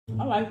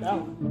I like that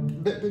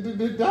one.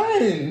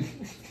 Dang.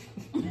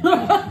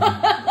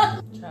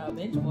 Child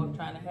benchmark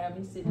trying to have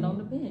me sitting on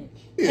the bench.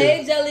 Yeah.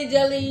 Hey, Jelly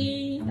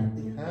Jelly.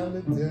 Happy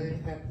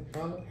holiday,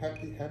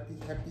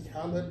 happy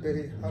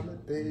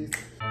holidays.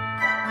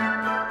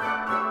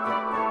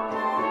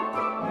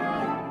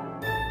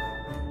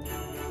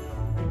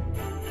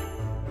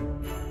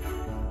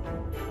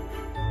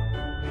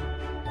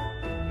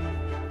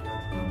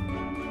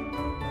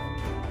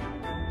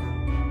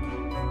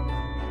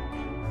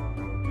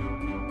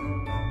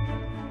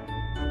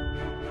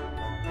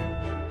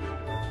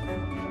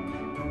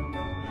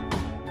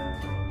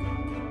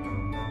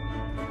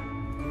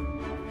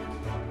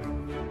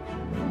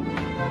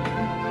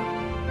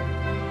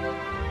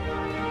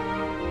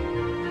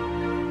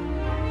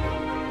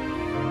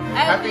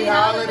 Happy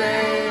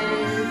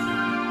holidays!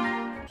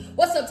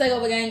 What's up,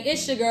 Takeover gang?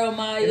 It's your girl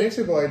Maya. And it's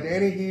your boy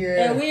Danny here.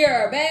 And we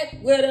are back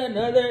with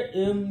another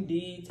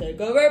MD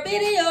Takeover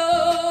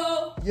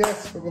video.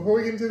 Yes, but before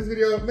we get into this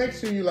video, make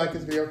sure you like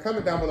this video,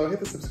 comment down below,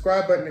 hit the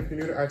subscribe button if you're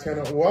new to our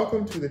channel.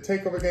 Welcome to the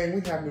Takeover gang.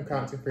 We have new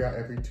content for y'all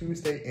every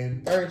Tuesday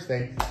and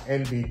Thursday.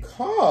 And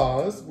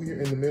because we are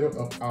in the middle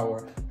of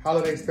our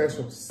holiday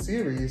special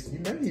series, you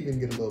may even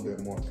get a little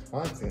bit more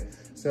content.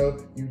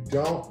 So you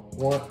don't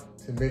want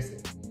to miss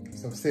it.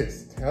 So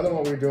sis, tell them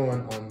what we're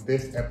doing on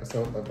this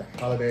episode of the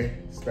holiday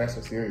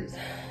special series.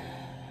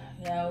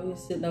 Yeah, we were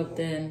sitting up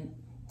there and...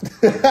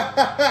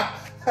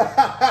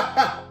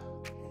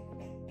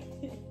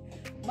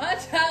 My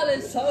child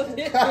is so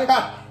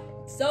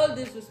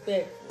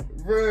disrespectful.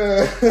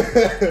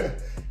 Bruh.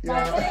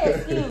 Like, say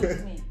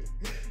excuse me.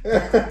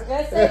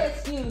 Just say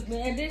excuse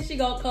me. And then she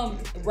gonna come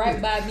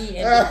right by me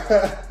and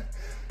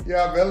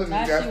yeah, Bella just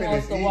now got she finished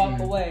wants to eating. Walk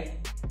away.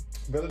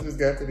 Bella just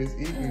got finished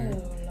eating. Oh,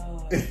 Lord.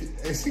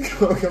 And she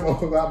gonna come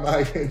over by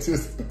Maya and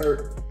just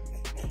burp.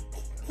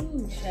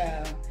 Ooh,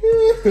 child.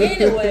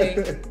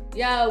 Anyway,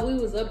 y'all, we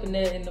was up in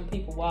there in them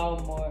people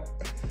Walmart.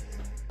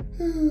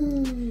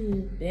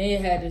 They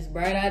had this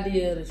bright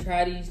idea to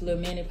try these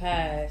little mini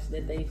pies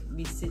that they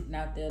be sitting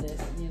out there,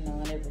 that's, you know,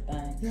 and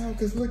everything. Yeah,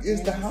 because look,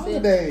 it's the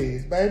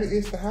holidays, baby.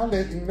 It's the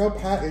holidays. You know,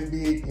 pie is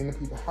big in the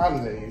people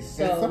holidays.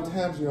 So, and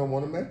sometimes you don't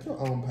want to make your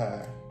own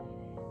pie.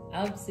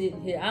 I'm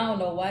sitting here. I don't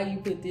know why you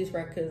put this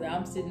right, because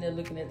I'm sitting there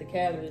looking at the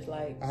calories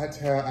like... I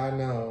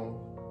know.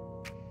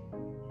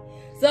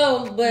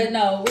 So, but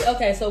no.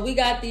 Okay, so we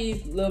got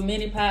these little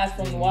mini pies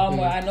from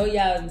Walmart. I know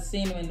y'all have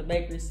seen them in the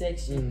bakery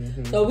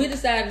section. So we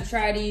decided to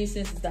try these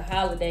since it's the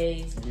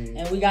holidays.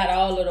 And we got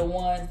all of the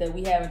ones that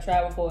we haven't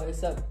tried before,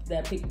 except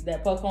that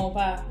pecan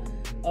pie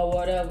or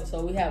whatever.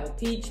 So we have a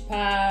peach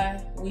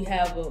pie. We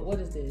have a, what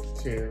is this?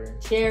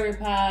 Cherry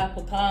pie,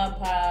 pecan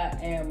pie,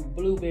 and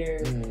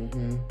blueberry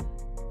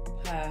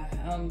pie.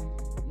 I'm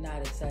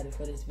not excited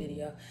for this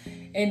video.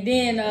 And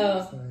then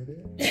of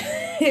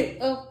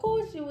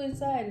course you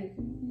excited.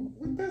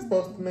 What that's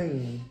supposed to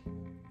mean?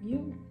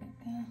 You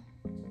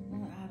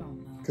I don't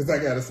know. Cause I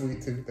got a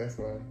sweet tooth, that's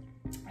why.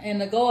 And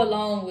to go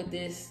along with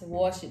this,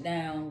 wash it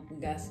down, we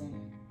got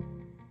some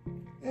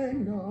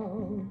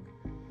eggnog.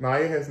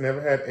 Maya has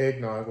never had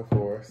eggnog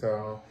before,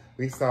 so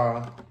we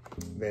saw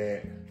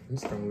that. I'm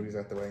just gonna move these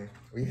out the way.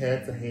 We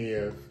had to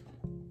have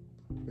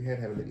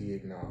a little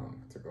eggnog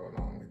to go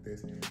along with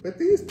this. But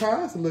these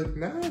pies look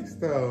nice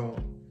though.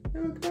 They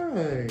look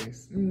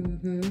nice.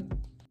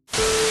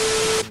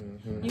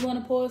 You want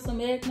to pour some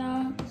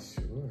eggnog?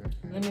 Sure.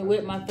 Let me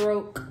wet my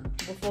throat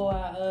before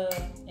I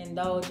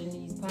indulge in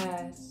these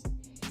pies.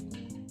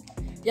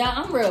 Yeah,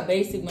 I'm real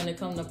basic when it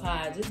comes to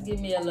pie. Just give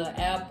me a little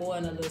apple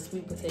and a little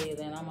sweet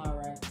potato and I'm all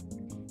right.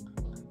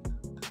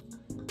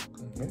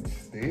 Let's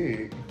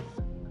see.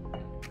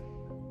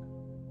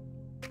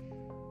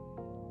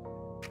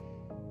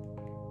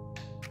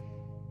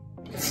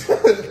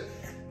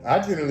 I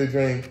generally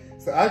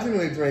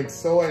drink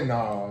soy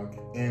nog,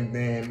 and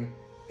then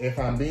if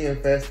I'm being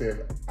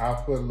festive, I'll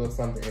put a little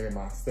something in it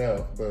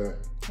myself.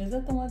 But is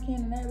that the one Ken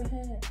and Abby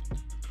had?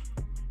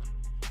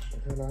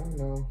 I don't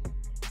know.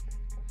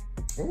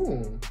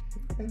 Ooh,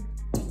 okay.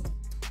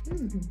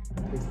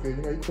 It's good.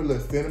 You know, you put a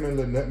little cinnamon, a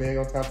little nutmeg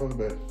on top of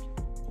it,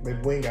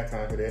 but we ain't got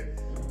time for that.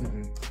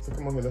 So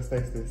come on here, let's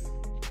taste this.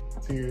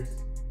 Cheers.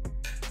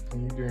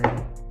 And you doing?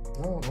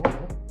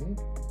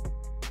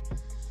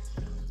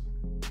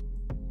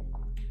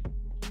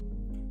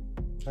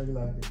 How you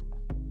like it?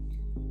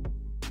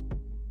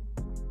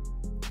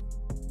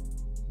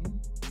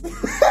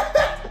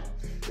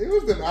 It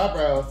was them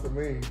eyebrows to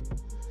me.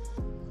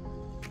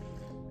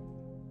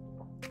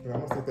 But I'm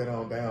gonna sit that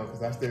on down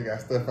because I still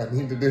got stuff I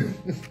need to do.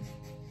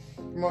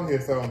 Come on here,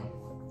 so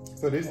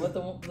this what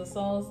the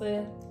song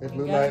said? It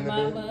blue light in the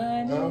money.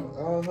 And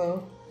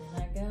I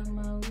got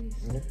my wish.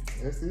 Yeah,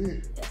 that's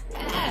it.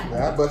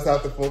 Now, I bust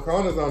out the four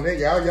corners on that.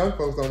 Y'all young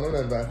folks don't know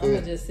nothing about that. I'm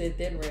gonna just sit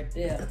that right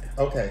there.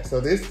 Okay, so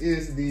this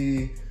is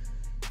the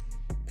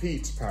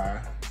peach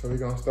pie. So we're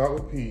gonna start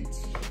with peach.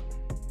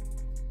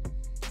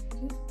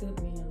 Just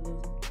cut me a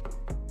little.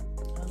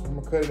 I'm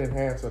gonna cut it in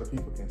half so the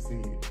people can see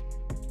it.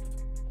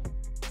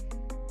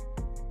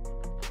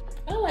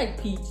 I like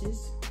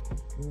peaches.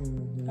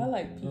 I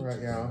like peach. All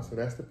right, y'all. So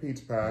that's the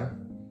peach pie.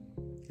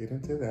 Get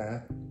into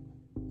that.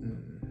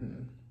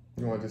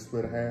 You want to just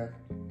split a half?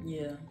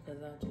 Yeah,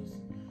 because I just...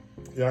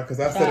 Yeah, because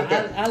I said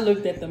that. I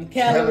looked at them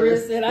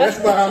calories and that's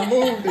why I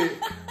moved it.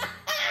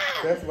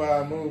 That's why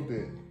I moved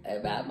it.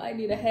 I might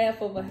need a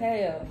half of a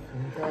half.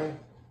 Okay.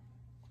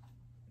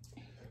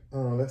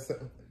 Let's say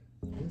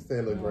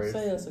a little grace.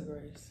 Say us a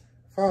grace.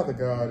 Father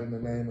God, in the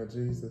name of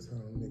Jesus.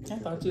 I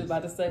thought you were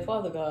about to say,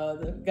 Father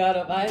God, the God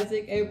of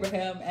Isaac,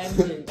 Abraham, and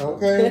Jacob.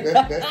 Okay,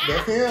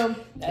 that's him.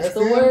 That's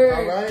the him. Word.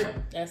 All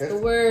right. That's the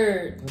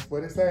Word. That's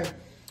what it says.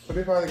 So,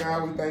 dear Father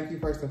God, we thank you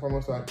first and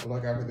foremost, Lord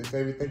God, for this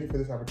day. We thank you for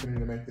this opportunity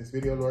to make this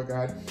video, Lord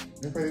God.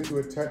 We pray that you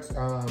would touch,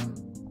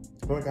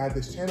 Lord God,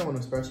 this channel in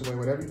a special way.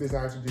 Whatever you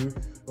desire to do,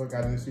 Lord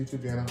God, in this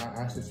YouTube channel,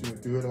 I ask that you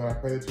would do it. Lord, I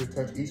pray that you would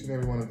touch each and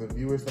every one of the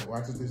viewers that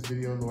watches this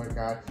video, Lord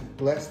God.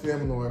 Bless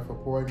them, Lord, for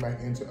pouring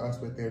back into us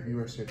with their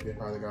viewership, dear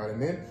Father God.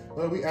 And then,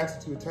 Lord, we ask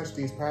that you would touch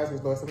these pies,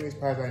 because, Lord, some of these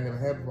pies I ain't never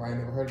had before. I ain't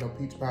never heard of no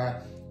peach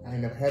pie. I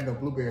ain't never had no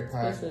blueberry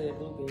pie. Especially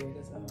blueberry.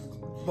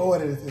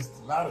 Lord, it's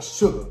a lot of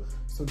sugar.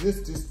 So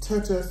just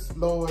touch us,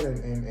 Lord,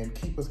 and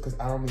keep us, because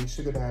I don't need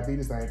sugar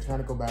diabetes. I ain't trying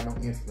to go buy no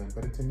insulin.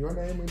 But it's in your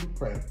name we do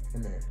pray.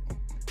 Amen.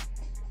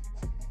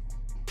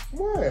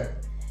 What?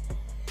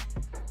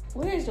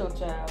 Where's your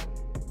child?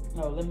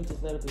 No, let me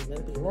just let it be. Let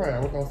it be. Right, I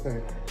was going to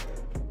say,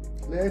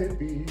 let it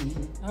be.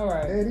 All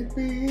right. Let it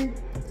be.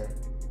 Okay.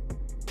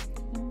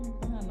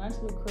 Nice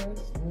little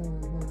crust.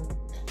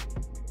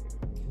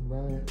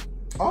 Right.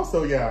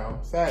 Also,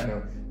 y'all, side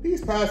note,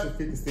 these pies are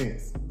 50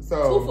 cents.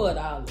 So, 2 for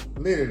 $1.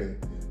 Literally.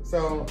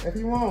 So, if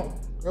you want,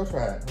 go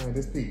try it.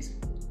 This peach.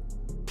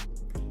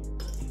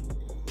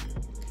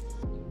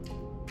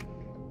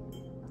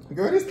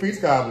 Girl, this peach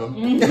cobbler.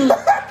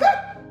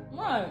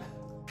 Right.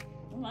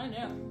 Right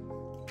now.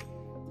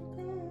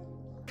 Okay.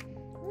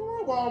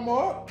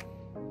 Walmart.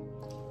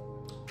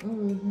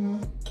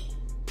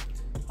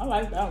 I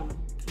like that one.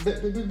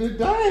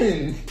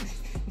 Dang.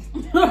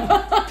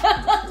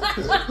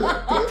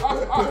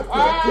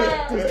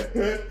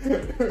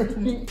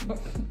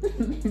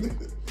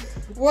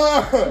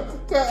 Wow.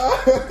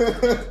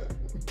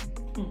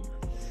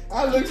 I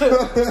looked.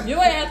 You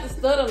ain't have to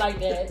stutter like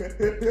that.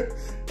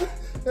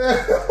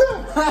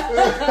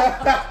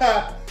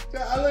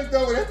 I looked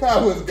over, that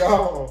pie was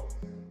gone.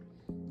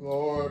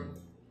 Lord.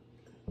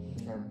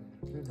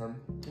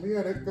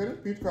 Yeah, that is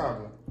peach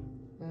cobbler.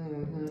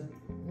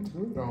 It's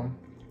good though.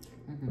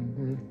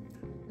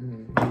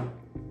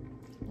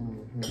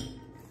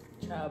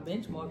 Child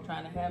benchmark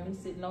trying to have me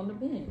sitting on the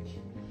bench.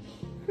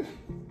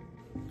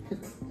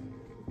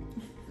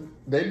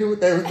 They knew what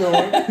they were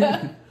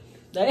doing.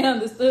 They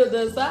understood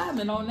the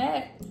assignment on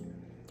that.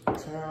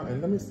 Child,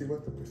 and let me see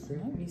what the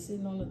percent. I'd be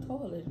sitting on the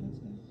toilet.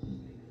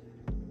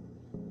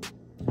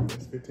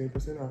 That's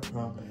 15%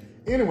 off.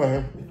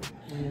 Anyway,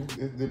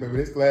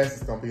 this glass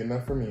is gonna be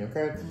enough for me,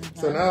 okay?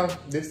 So now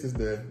this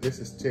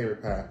is cherry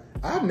pie.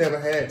 I've never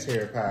had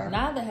cherry pie.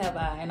 Neither have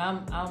I, and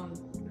I'm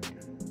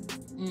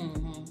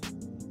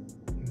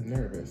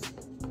nervous.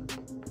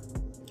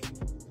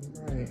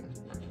 Right.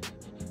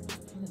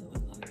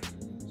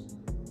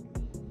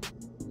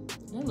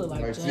 That look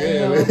like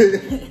jam.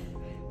 Jelly.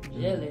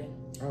 Jelly.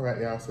 All right,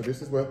 y'all. So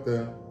this is what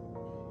the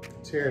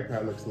cherry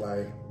pie looks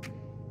like.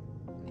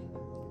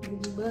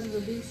 Would you butter the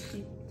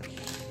biscuit?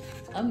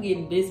 I'm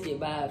getting biscuit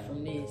vibes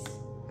from this.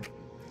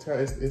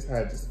 It's how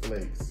it just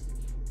flakes.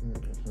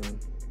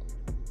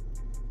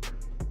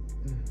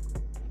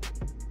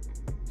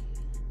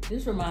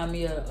 This reminds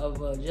me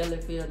of a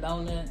jelly-filled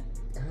donut.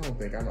 I don't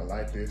think I'm gonna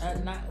like this.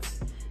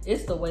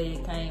 It's the way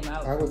it came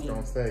out. I was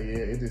gonna say, yeah,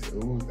 it just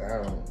oozed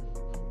out.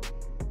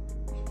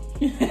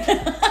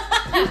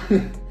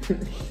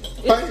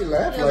 Why you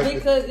laughing like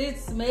because it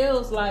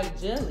smells like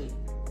jelly.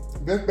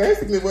 That's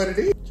basically what it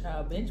is.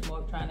 Child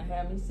benchmark trying to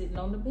have me sitting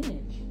on the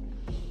bench.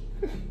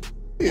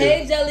 Yeah.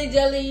 Hey,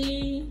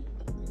 jelly.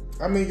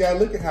 I mean, y'all,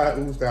 look at how it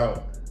oozed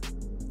out.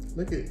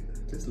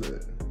 Just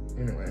look.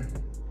 Anyway.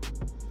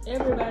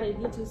 Everybody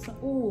get you some.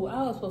 Ooh,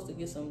 I was supposed to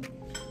get some.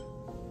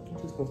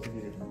 What you supposed to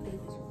get?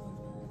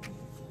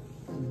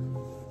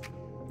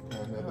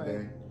 Another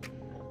day.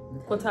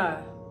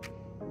 Quartai.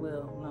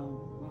 Well, no,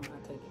 I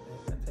take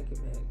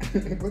it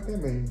back. What that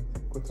mean?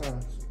 Quartai?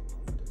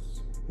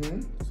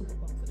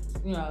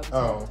 You know.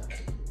 Oh.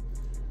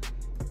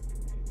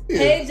 Yeah.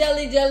 Hey,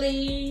 jelly.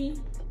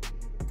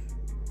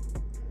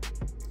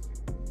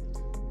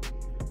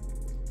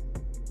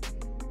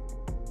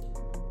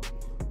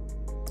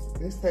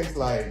 This tastes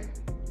like.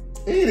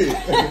 Eat it.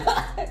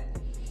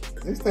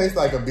 This tastes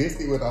like a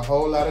biscuit with a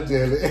whole lot of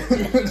jelly.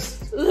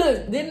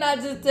 Look, didn't I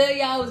just tell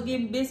you I was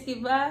getting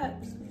biscuit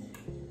vibes?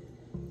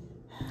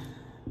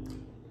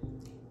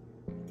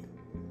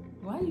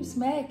 Why are you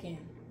smacking?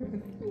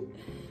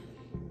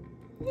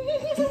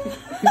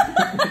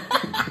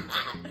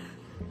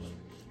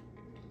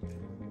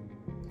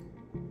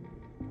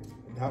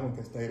 That one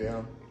can stay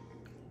down.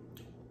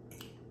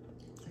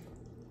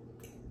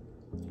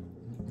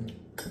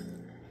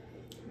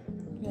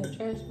 You got a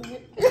trash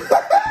bag?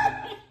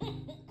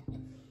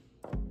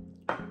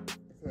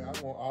 I'm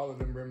want all of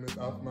them remnants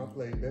off my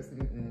plate. That's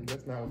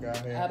not what God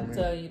had for me. I'm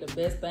telling you, the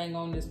best thing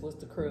on this was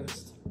the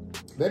crust.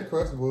 That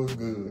crust was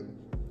good.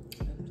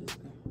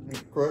 The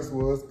crust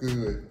was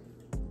good.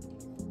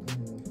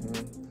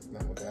 That's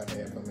not what God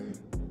had for me.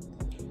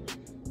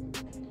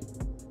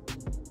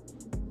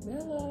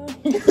 Bella.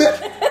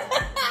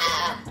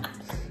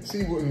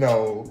 She would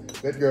know.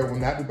 That girl will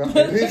not be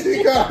bouncing. Here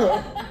she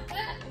comes.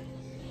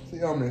 She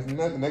don't miss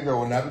nothing. That girl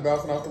will not be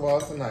bouncing off the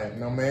walls tonight.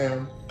 No,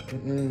 ma'am.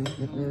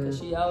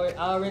 She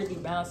already be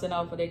bouncing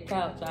off of that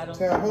couch. I don't.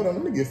 Child, hold on.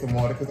 Let me get some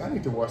water because I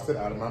need to wash that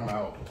out of my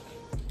mouth.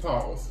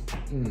 Pause.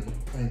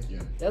 Thank you.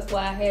 That's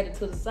why I had it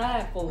to the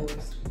side for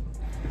us.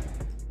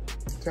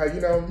 Child,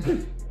 you know,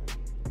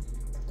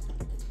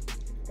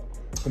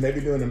 when they be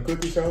doing them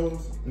cooking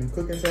shows,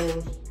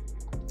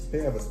 they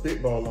have a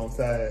spitball on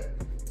side.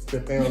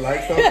 If they don't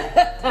like something,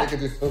 they can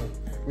just,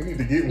 we need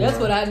to get one. That's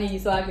what I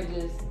need so I can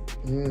just.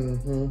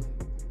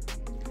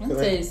 Let me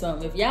So tell you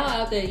something. If y'all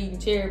out there eating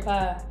cherry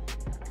pie,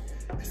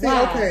 see,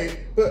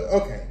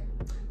 okay.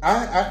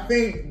 I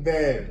think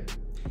that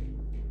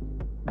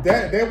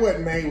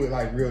wasn't made with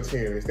like real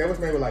cherries. That was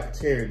made with like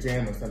cherry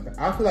jam or something.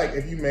 I feel like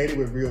if you made it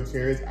with real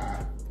cherries,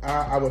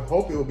 I would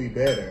hope it would be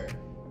better.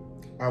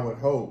 I would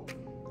hope.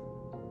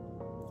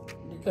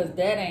 Because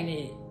that ain't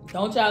it.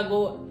 Don't y'all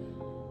go,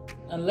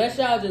 unless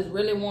y'all just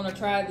really want to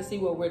try to see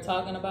what we're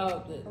talking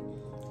about.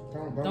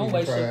 Don't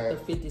waste the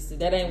 50 cents.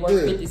 That ain't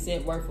worth 50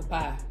 cents worth of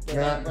pie.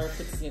 That ain't worth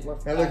 50 cents worth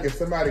of pie. Now look, if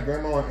somebody,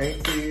 grandma or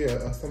auntie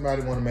or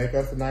somebody want to make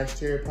us a nice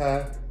cherry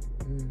pie,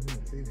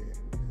 see that.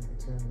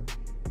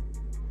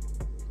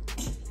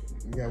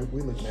 Yeah,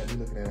 we looking at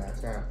our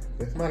child.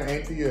 If somebody,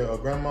 auntie or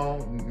grandma,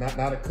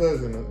 not a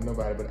cousin or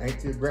nobody, but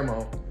auntie or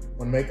grandma want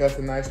to make us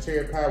a nice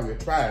cherry pie, we'll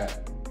try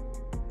it.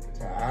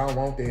 I don't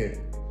want that.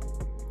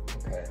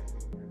 Okay.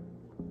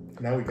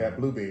 Now we got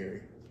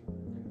blueberry.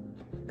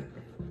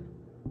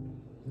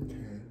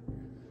 Okay.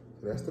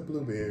 So that's the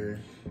blueberry.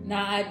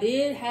 Now I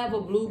did have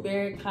a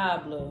blueberry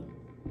cobbler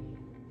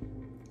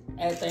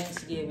at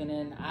Thanksgiving,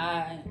 and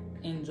I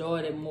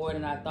enjoyed it more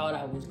than I thought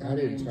I was going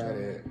to. I didn't try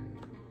that.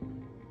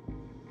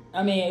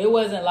 I mean, it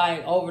wasn't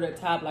like over the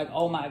top, like,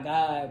 oh my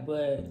God,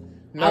 but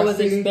now, I was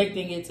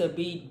expecting it to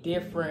be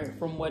different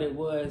from what it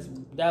was.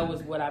 That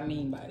was what I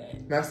mean by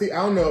that. Now, see,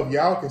 I don't know if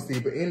y'all can see,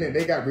 but in there,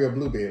 they got real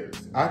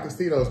blueberries. I can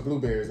see those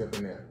blueberries up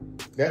in there.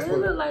 That's what it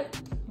look like.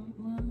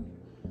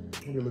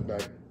 What do it look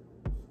like?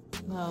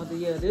 No,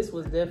 yeah, this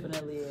was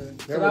definitely a...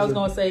 I was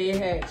going to say it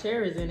had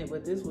cherries in it,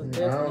 but this was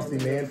definitely... I don't see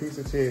man piece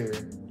of cherry.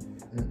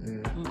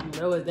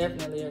 That was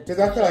definitely a... Because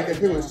I feel like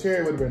if it was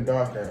cherry, it would have been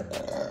darker.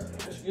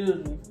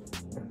 Excuse me.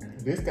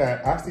 This guy,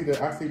 I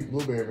see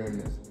blueberry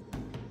remnants.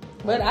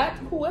 But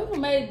whoever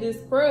made this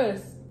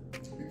crust...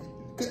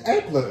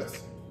 A+.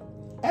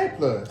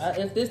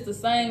 If this the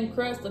same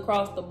crust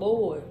across the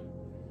board,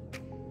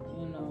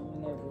 you know,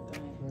 and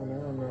everything. I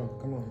don't know.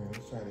 Come on, man.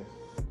 Let's try this.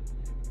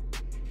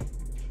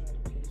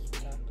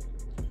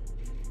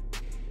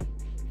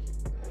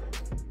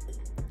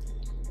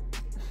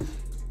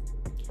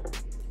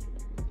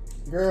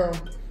 Girl,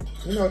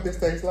 you know what this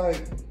tastes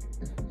like?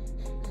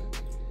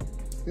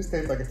 This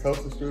tastes like a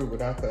toaster strudel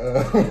without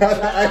the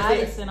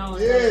icing on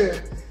it. Yeah.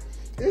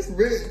 It's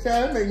really,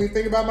 child, it make me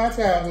think about my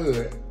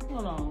childhood.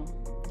 Hold on.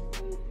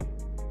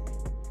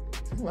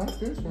 I like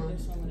this one.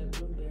 There's some of that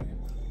blueberry.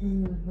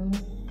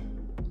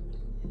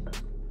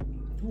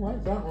 I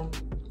like that one.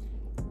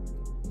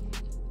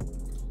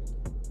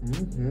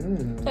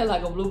 Tastes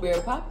like a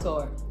blueberry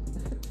Pop-Tart.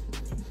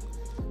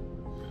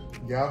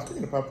 Y'all,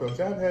 speaking of Pop-Tarts,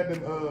 y'all had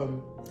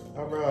them,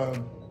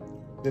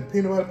 the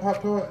peanut butter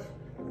Pop-Tarts?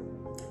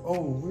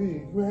 Oh,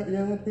 you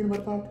had peanut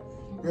butter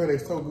Pop-Tarts? Girl, they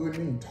so good.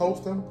 You can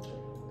toast them.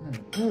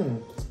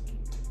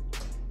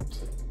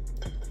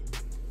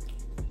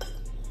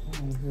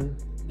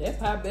 That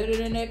probably better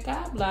than that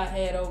cobbler I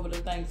had over the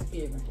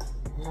Thanksgiving.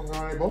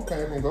 Oh, they both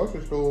came from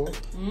grocery store.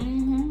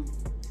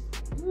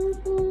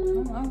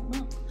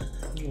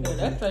 Yeah,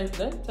 that tastes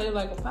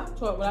like a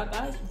Pop-Tart without the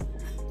icing.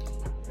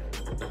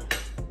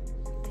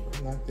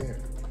 I like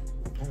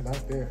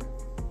that.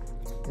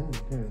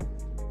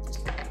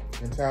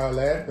 And child,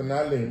 last but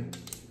not least,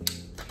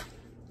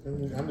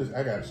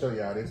 I gotta show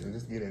y'all this and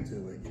just get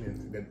into it. Get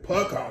into that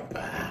pecan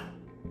pie.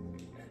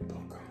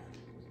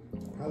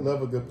 I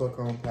love a good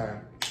pecan pie.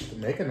 To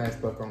make a nice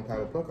pecan pie,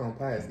 but pecan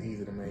pie is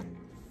easy to make.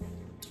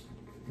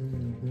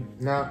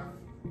 Now,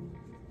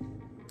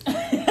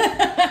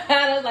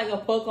 that's like a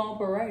pecan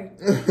parade.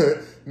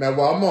 now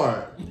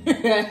Walmart.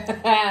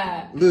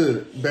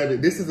 Look, baby,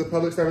 this is a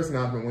public service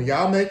announcement. When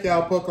y'all make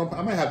y'all pecan pie,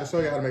 I might have to show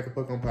you how to make a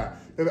pecan pie.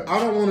 Baby, I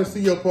don't want to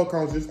see your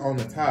pecans just on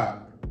the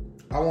top.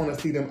 I want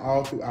to see them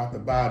all throughout the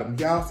bottom.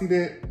 Y'all see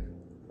that?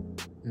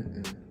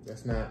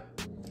 That's not.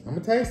 I'm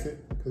gonna taste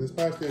it because it's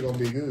probably still gonna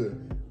be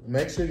good.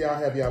 Make sure y'all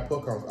have y'all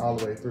pecans all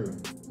the way through.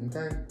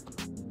 Okay.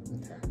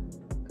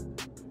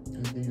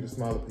 Let me give you the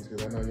smaller piece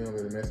because I know you don't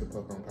really mess with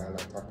pecan pie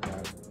like talking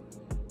about it.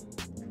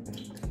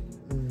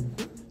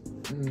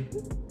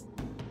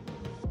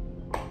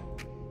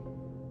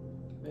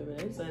 Baby,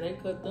 they say they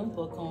cut them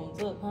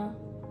pecans up, huh?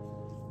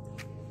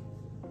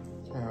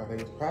 They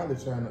was probably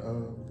trying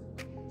to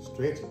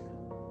stretch it.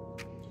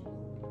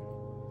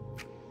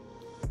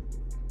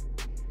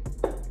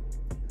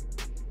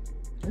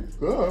 It's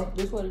good.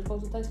 This what it's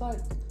supposed to taste like?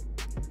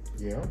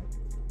 Yeah.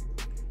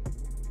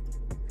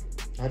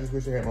 I just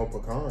wish it had more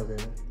pecans in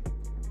it.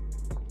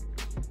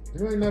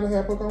 You ain't never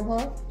had pecan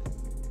pie?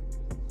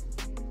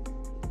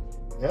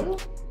 Ever?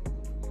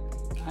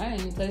 I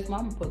ain't even taste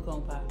mama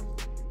pecan pie.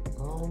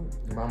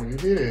 Mama, you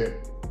did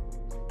it.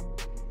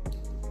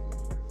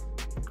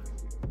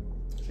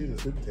 She's a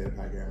sweet potato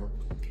pie gal.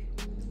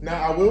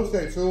 Now, I will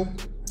say, too,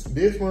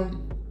 this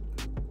one,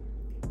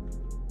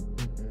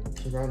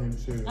 because I don't need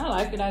sugar. I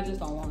like it, I just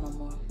don't want no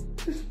more.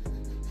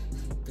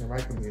 I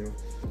like them here.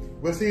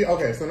 But see,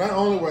 okay, so not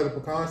only were the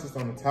pecans just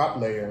on the top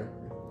layer,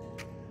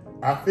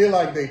 I feel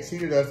like they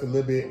cheated us a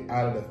little bit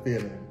out of the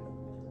filling.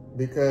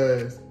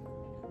 Because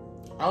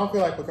I don't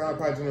feel like pecan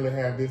pie generally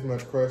have this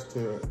much crust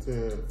to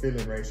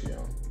filling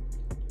ratio.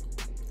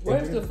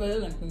 What's the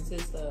filling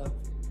consist of?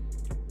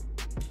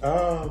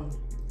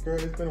 Girl,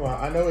 it's been a while.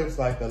 I know it's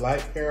like the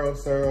light caramel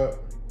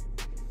syrup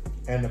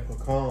and the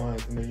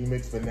pecans, and then you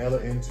mix vanilla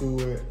into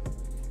it.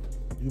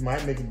 You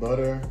might mix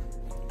butter.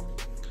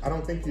 I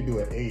don't think you do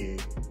an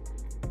egg.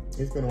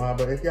 It's been a while,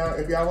 but if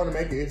y'all want to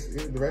make it, it's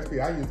the recipe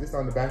I use. It's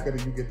on the back of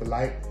it. You get the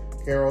light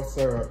caramel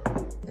syrup,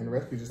 and the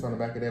recipe just on the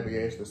back of that. But yeah,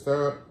 it's the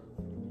syrup,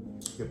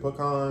 your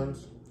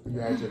pecans, you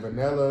add your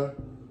vanilla,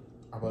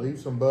 I believe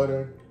some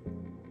butter.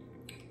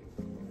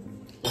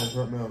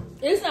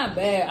 It's not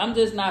bad. I'm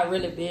just not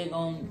really big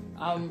on.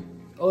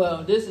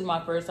 Well, this is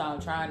my first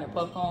time trying the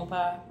pecan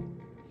pie.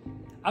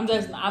 I'm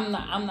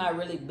not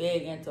really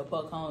big into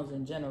pecans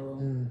in general,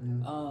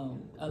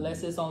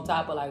 unless it's on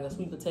top of like a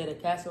sweet potato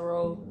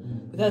casserole,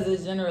 because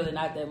it's generally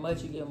not that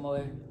much. You get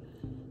more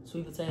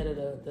sweet potato,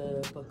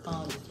 the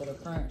pecans for the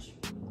crunch.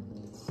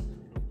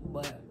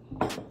 But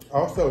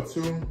also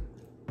too,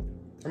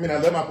 I mean, I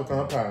love my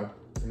pecan pie.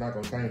 I'm not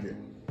gonna change it,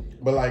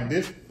 but like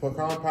this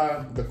pecan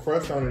pie, the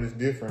crust on it is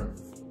different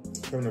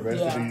from the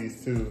rest of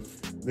these too.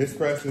 These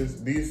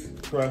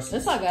crusts.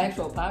 It's like an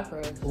actual pie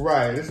crust.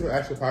 Right, this is an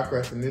actual pie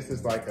crust, and this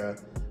is like a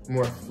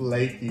more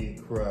flaky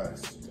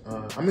crust.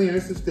 I mean,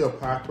 this is still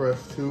pie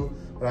crust too,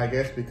 but I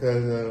guess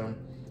because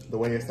the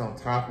way it's on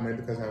top, maybe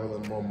because I have a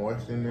little more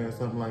moisture in there or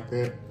something like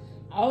that.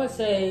 I would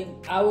say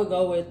I would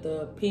go with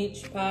the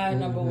peach pie,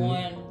 number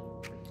one,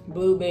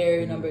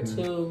 blueberry, number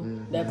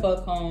two, that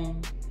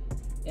pecan,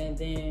 and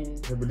then...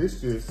 Yeah, but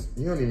this just,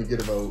 you don't even get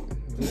a vote.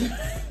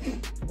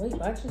 Wait,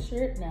 watch your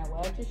shirt now,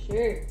 watch your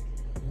shirt.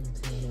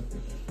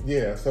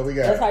 Yeah, so we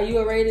got... That's how you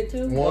would rate it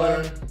too?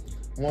 One.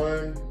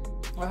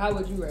 Or how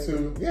would you rate it?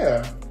 2,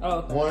 yeah. Oh,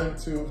 okay. 1,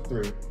 2,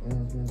 3.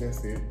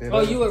 That's it.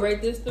 You would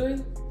rate this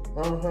 3?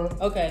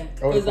 Okay.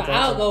 Because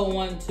I'll go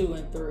 1, 2,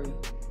 and 3.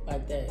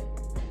 Like that.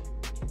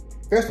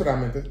 That's what I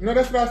meant. No,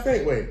 that's what I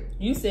said. Wait.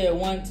 You said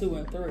 1, 2,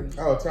 and 3.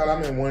 Oh, child, I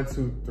meant 1,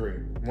 2, 3.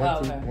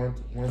 1, 2,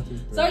 3.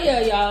 So yeah,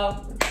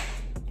 y'all.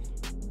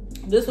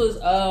 This was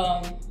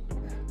our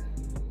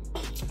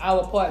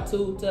part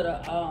 2 to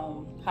the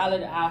our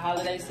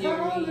holiday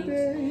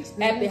series.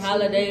 Happy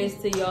holidays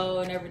to y'all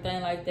and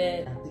everything like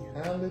that. Happy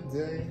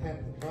holiday,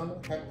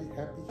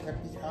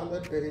 happy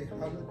holidays.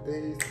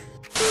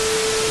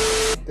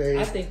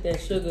 I think that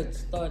sugar's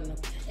starting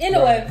to...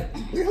 Anyway.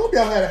 We hope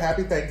y'all had a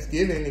happy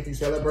Thanksgiving. If you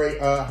celebrate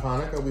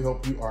Hanukkah, we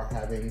hope you are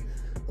having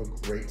a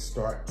great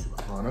start to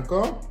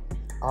Hanukkah.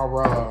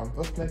 Our,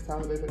 what's the next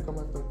holiday that come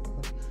up?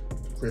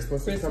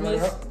 Christmas is coming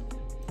up.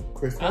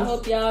 Christmas. I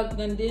hope y'all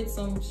done did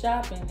some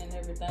shopping and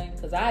everything,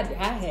 because I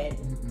had.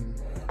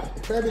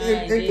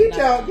 And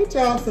get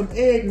y'all some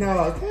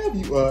eggnog. Have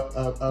you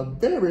a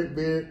very,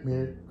 very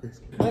Merry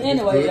Christmas. But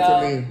anyway,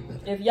 y'all,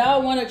 if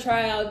y'all want to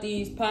try out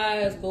these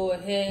pies, go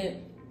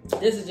ahead.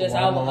 This is just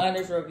our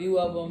honest review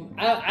of them.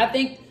 I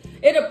think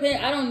it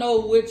depends. I don't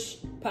know which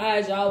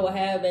pies y'all will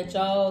have at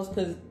y'all's,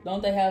 because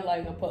don't they have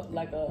like a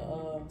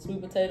sweet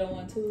potato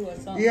one too or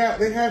something? Yeah,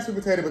 they have sweet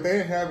potato, but they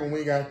didn't have when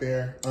we got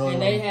there.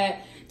 And they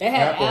had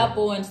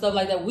apple and stuff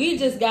like that. We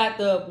just got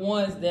the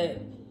ones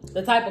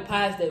the type of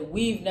pies that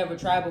we've never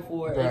tried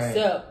before,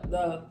 except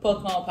the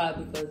pecan pie,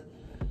 because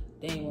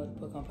they ain't want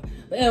the pecan pie.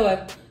 But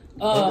anyway.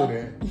 Don't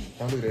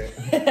do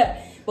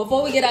that.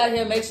 Before we get out of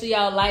here, make sure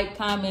y'all like,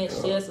 comment,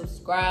 share,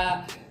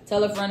 subscribe.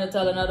 Tell a friend or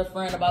tell another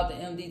friend about the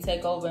MD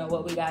Takeover and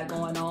what we got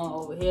going on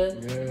over here.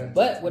 Yeah.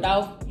 But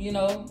without,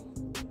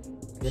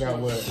 Without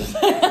what?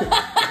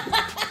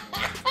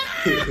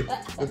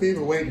 The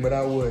people waiting,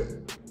 without what?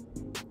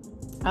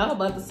 I was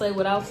about to say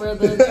without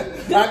further ado.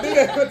 I knew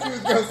that's what you was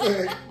going to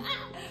say.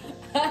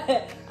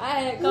 I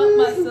had caught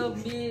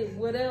myself being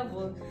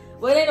whatever.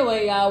 But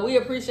anyway, y'all, we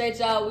appreciate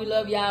y'all. We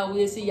love y'all.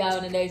 We'll see y'all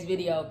in the next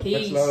video.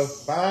 Peace. Much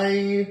love.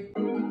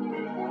 Bye.